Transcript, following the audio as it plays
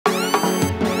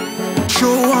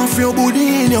Show off your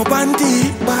booty in your panty.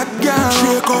 Bad girl,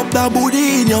 shake up the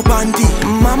booty in your panty.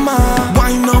 Mama,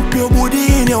 wind up your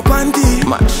booty in your panty.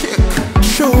 My chick,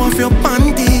 show off your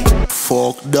panty.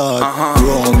 Fuck that,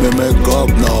 wrong me make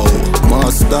up now.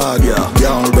 Mustard,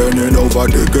 girl bending over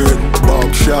the gate.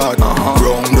 Back shot,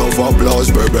 round of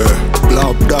applause baby.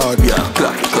 Clap that,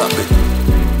 clap it, clap it.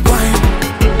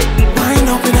 Wind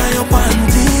up in your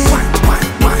panty.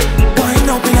 Wind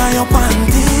up in your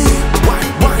panty.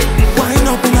 Wind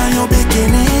up in your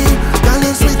bikini. Girl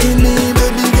you sweet in me,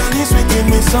 baby girl you sweet in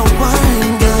me. So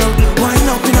wine girl, wind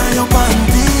up in your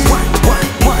panty.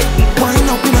 Wind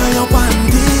up in your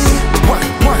panty.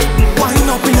 Wind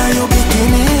up in your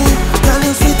bikini. Girl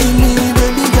you sweet in me,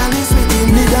 baby girl you sweet in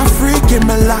me. Need a freak in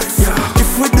my life. If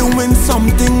we're doing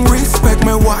something, respect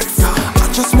my wife. I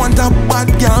just want a bad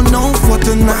girl now for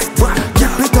tonight.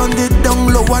 Keep it on the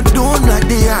down low, I don't like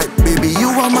the hype. Baby you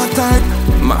are my type,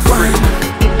 my friend.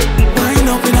 Wind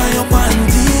up in your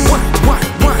panty.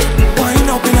 Wind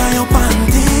up in your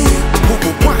panty.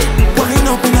 Wind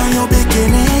up in your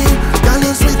bikini. Girl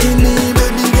you sweet in me,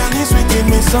 baby girl you sweet in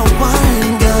me. So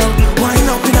wine girl, wind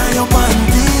up in your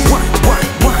panty.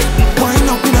 Wind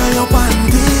up in your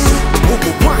panty.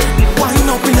 Wind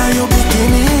up in your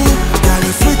bikini. Girl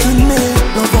you sweet in me.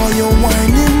 Love all your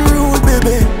whining rude,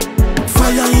 baby.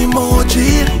 Fire emoji,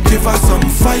 give us some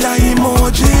fire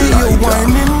emoji. You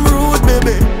whining rude,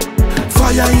 baby.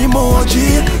 Fire emoji,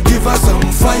 give us some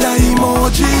fire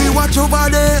emoji. Watch over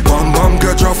there. Bam bam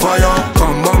catch a fire,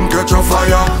 bam bam catch a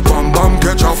fire, bam bam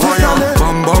catch a fire,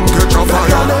 bam bam catch a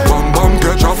fire, bam bam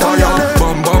catch a fire,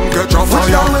 bam bam catch a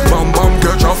fire, bam bam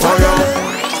catch a fire.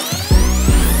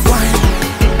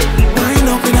 Wind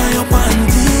up in your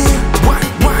panty.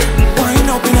 Wind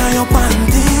up in your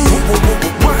panty.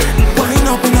 Wind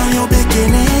up in your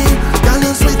bikini. Girl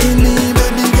you sweet in me,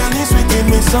 baby girl you sweet in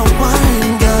me. So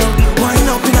wine girl, wind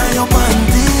up in your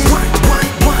panty.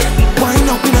 Wind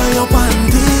up in your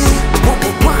panty.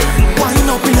 Wind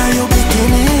up in your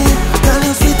bikini. Girl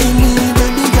you sweet in me,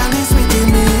 baby girl you sweet in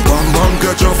me. Bam bam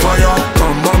catch a fire,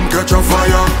 bam bam catch a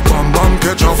fire, bam bam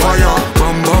catch a fire,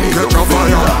 bam bam catch a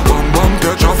fire, bam bam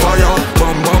catch a fire,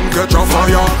 bam bam catch a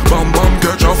fire, bam bam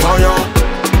catch a fire.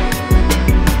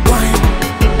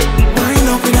 Wind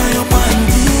up in your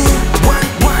panty.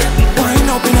 Wind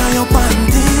up in your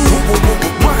panty.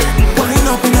 Wind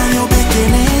up in your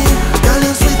bikini. Girl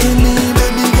you sweet in me,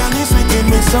 baby girl you sweet in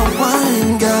me. So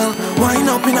wine girl, wind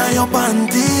up in your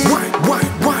panty.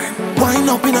 Wind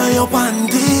up in your panty.